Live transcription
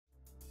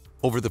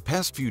Over the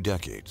past few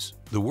decades,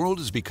 the world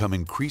has become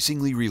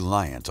increasingly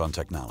reliant on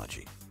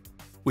technology.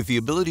 With the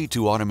ability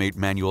to automate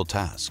manual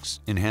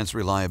tasks, enhance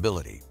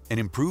reliability, and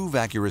improve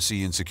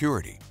accuracy and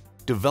security,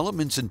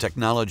 developments in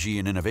technology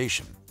and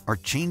innovation are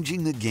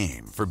changing the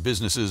game for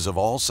businesses of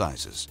all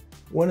sizes.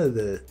 One of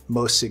the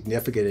most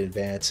significant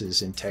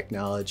advances in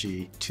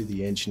technology to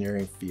the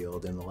engineering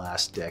field in the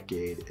last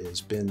decade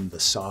has been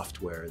the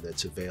software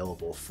that's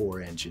available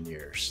for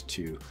engineers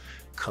to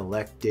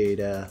collect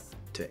data,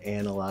 to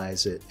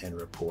analyze it and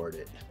report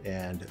it.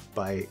 And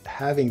by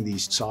having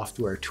these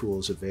software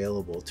tools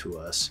available to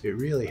us, it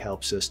really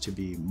helps us to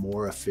be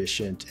more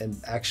efficient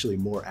and actually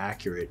more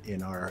accurate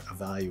in our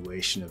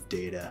evaluation of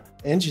data.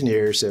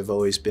 Engineers have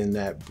always been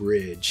that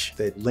bridge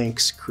that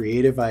links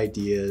creative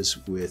ideas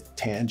with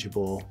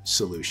tangible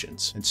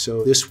solutions. And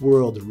so this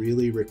world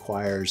really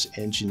requires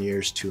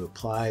engineers to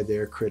apply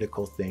their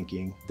critical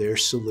thinking, their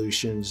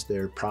solutions,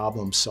 their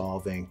problem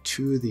solving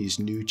to these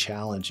new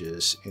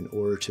challenges in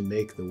order to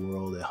make the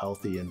world a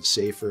healthy and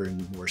safer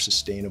and more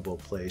sustainable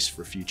place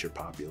for future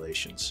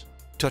populations.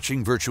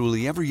 Touching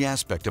virtually every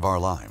aspect of our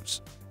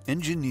lives,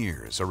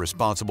 engineers are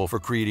responsible for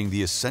creating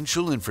the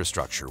essential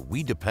infrastructure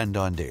we depend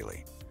on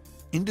daily.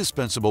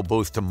 Indispensable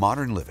both to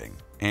modern living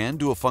and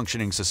to a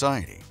functioning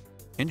society,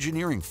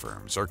 engineering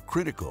firms are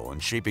critical in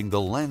shaping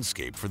the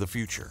landscape for the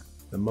future.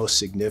 The most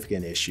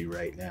significant issue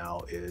right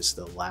now is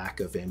the lack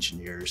of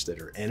engineers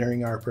that are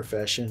entering our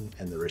profession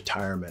and the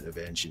retirement of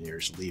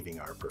engineers leaving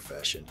our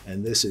profession.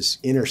 And this is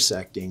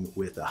intersecting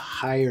with a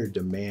higher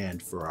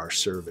demand for our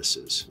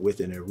services, with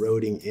an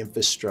eroding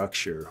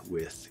infrastructure,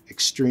 with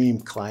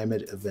extreme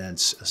climate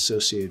events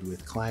associated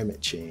with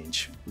climate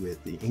change,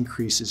 with the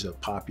increases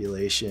of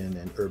population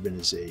and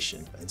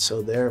urbanization. And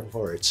so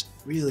therefore, it's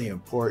really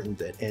important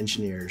that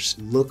engineers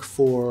look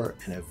for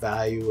and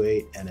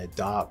evaluate and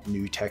adopt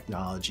new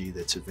technology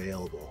that's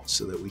available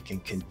so that we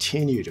can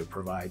continue to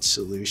provide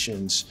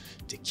solutions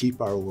to keep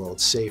our world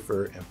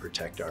safer and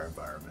protect our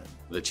environment.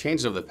 The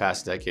changes of the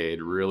past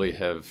decade really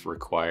have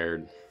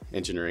required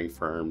engineering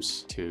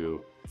firms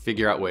to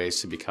figure out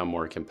ways to become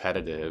more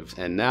competitive.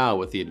 And now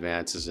with the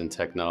advances in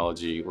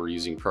technology, we're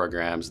using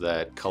programs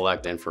that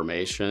collect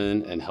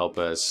information and help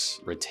us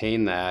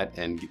retain that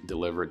and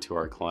deliver it to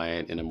our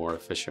client in a more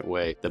efficient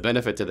way. The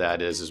benefit to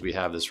that is we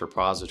have this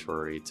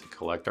repository to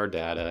collect our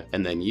data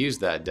and then use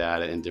that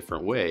data in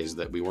different ways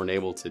that we weren't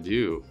able to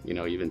do,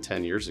 even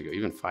 10 years ago,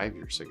 even 5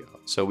 years ago.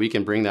 So we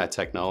can bring that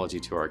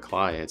technology to our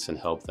clients and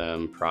help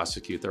them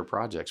prosecute their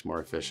projects more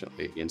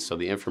efficiently. And so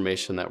the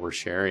information that we're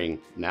sharing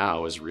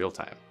now is real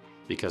time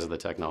because of the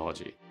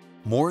technology.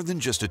 More than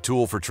just a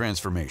tool for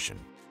transformation,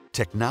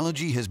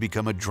 technology has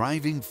become a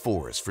driving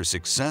force for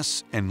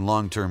success and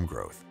long-term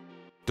growth,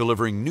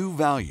 delivering new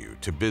value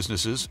to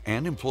businesses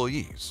and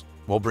employees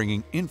while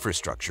bringing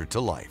infrastructure to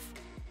life.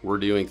 We're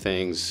doing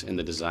things in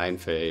the design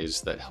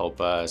phase that help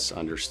us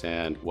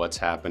understand what's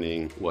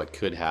happening, what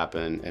could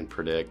happen, and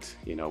predict,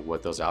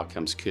 what those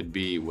outcomes could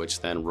be, which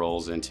then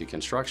rolls into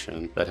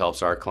construction that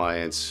helps our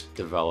clients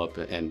develop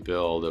and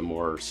build a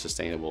more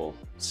sustainable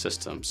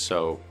system.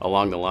 So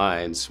along the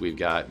lines, we've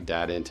got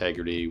data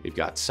integrity, we've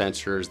got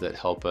sensors that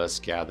help us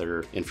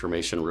gather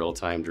information real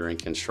time during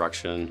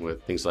construction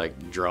with things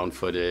like drone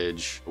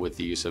footage, with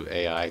the use of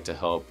AI to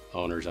help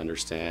owners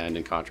understand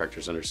and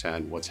contractors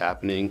understand what's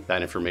happening.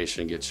 That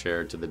information gets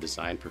shared to the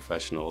design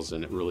professionals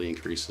and it really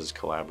increases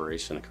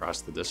collaboration across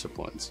the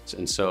disciplines.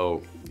 And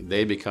so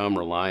they become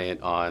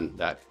reliant on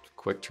that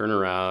quick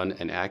turnaround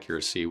and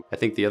accuracy. I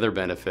think the other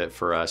benefit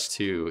for us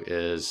too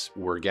is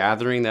we're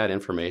gathering that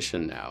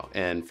information now.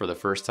 And for the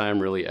first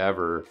time really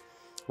ever,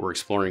 we're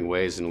exploring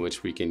ways in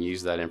which we can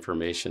use that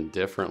information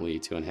differently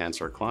to enhance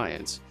our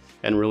clients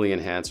and really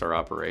enhance our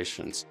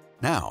operations.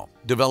 Now,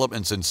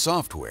 developments in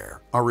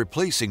software are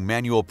replacing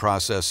manual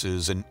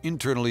processes and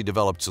internally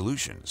developed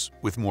solutions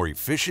with more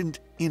efficient,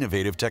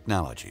 innovative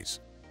technologies.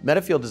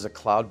 MetaField is a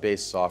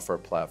cloud-based software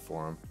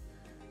platform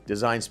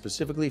designed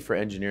specifically for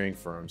engineering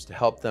firms to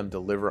help them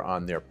deliver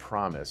on their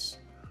promise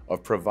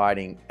of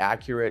providing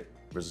accurate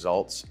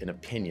results and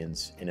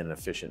opinions in an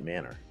efficient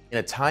manner. In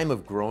a time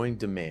of growing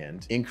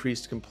demand,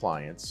 increased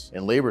compliance,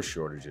 and labor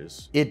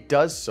shortages, it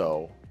does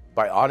so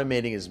by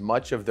automating as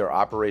much of their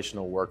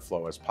operational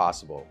workflow as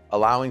possible,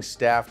 allowing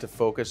staff to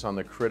focus on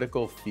the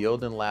critical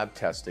field and lab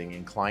testing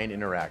and client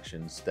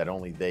interactions that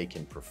only they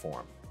can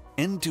perform.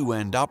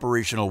 End-to-end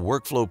operational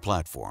workflow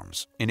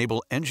platforms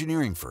enable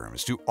engineering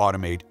firms to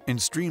automate and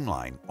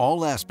streamline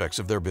all aspects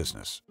of their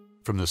business,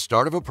 from the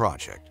start of a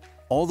project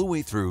all the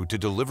way through to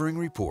delivering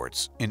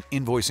reports and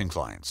invoicing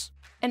clients.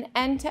 An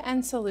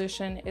end-to-end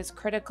solution is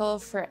critical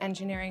for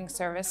engineering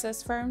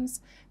services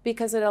firms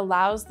because it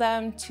allows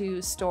them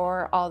to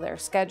store all their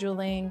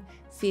scheduling,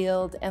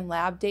 field, and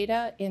lab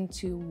data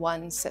into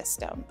one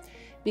system.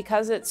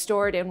 Because it's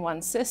stored in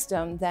one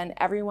system, then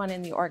everyone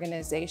in the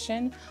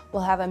organization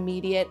will have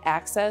immediate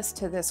access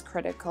to this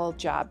critical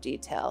job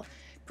detail,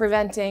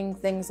 preventing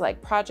things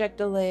like project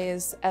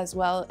delays, as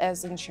well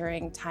as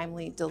ensuring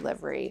timely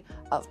delivery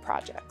of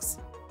projects.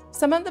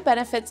 Some of the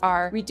benefits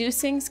are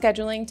reducing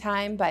scheduling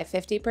time by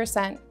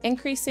 50%,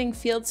 increasing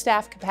field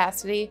staff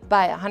capacity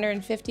by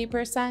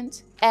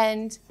 150%,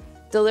 and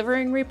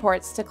delivering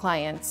reports to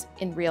clients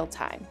in real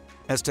time.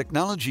 As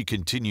technology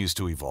continues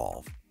to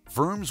evolve,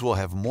 firms will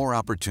have more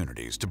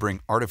opportunities to bring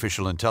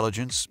artificial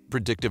intelligence,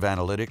 predictive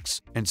analytics,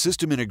 and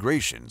system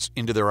integrations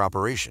into their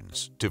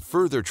operations to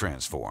further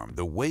transform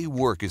the way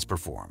work is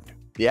performed.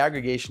 The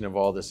aggregation of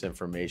all this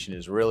information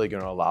is really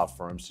going to allow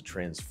firms to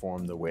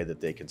transform the way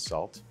that they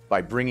consult.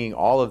 By bringing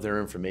all of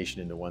their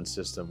information into one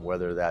system,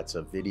 whether that's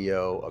a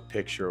video, a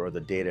picture, or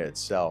the data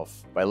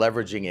itself, by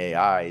leveraging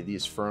AI,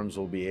 these firms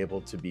will be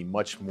able to be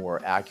much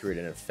more accurate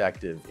and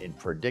effective in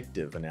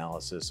predictive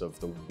analysis of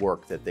the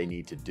work that they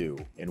need to do,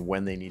 and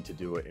when they need to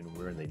do it, and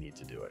where they need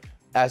to do it.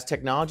 As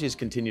technologies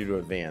continue to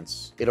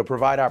advance, it'll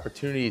provide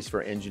opportunities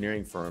for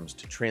engineering firms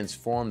to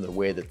transform the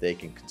way that they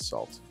can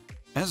consult.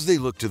 As they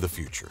look to the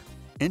future,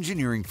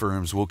 engineering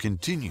firms will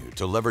continue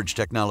to leverage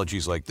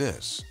technologies like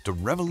this to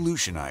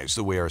revolutionize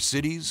the way our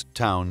cities,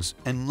 towns,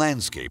 and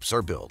landscapes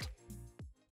are built.